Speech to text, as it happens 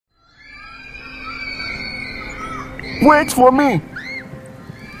Wait for me!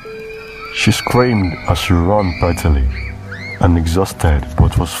 She screamed as she ran brightly and exhausted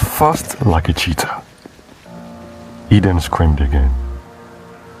but was fast like a cheetah. Eden screamed again.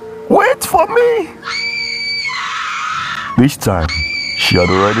 Wait for me! This time, she had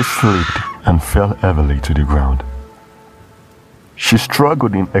already slipped and fell heavily to the ground. She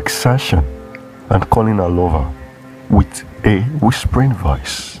struggled in exertion and calling her lover with a whispering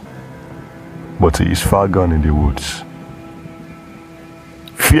voice. But he is far gone in the woods.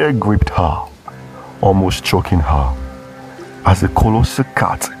 Fear gripped her, almost choking her, as the colossal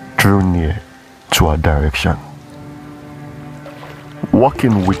cat drew near to her direction.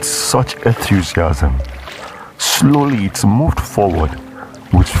 Walking with such enthusiasm, slowly it moved forward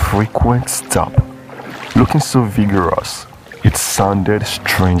with frequent stop. Looking so vigorous, it sounded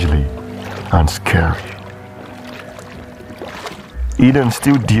strangely and scary. Eden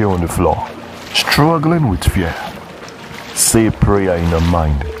still there on the floor, struggling with fear, say a prayer in her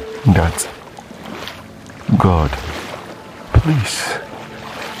mind that, God, please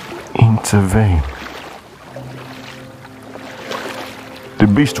intervene. The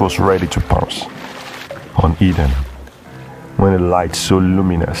beast was ready to pounce on Eden when a light so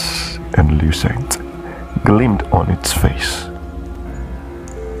luminous and lucent gleamed on its face.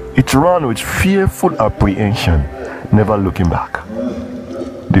 It ran with fearful apprehension, never looking back.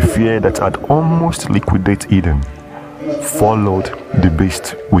 The fear that had almost liquidated Eden followed the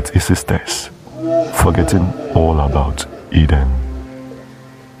beast with insistence, forgetting all about Eden.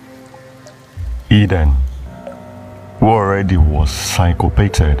 Eden, who already was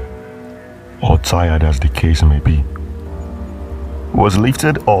syncopated or tired as the case may be, was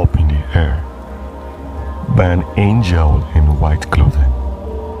lifted up in the air by an angel in white clothing.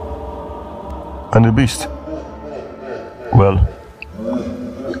 And the beast, well,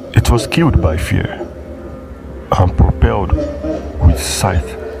 it was killed by fear and propelled with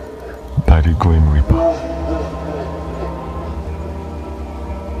scythe by the Grim Reaper.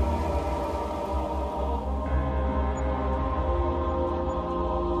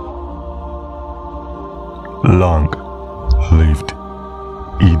 Long lived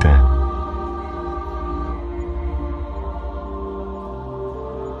Eden.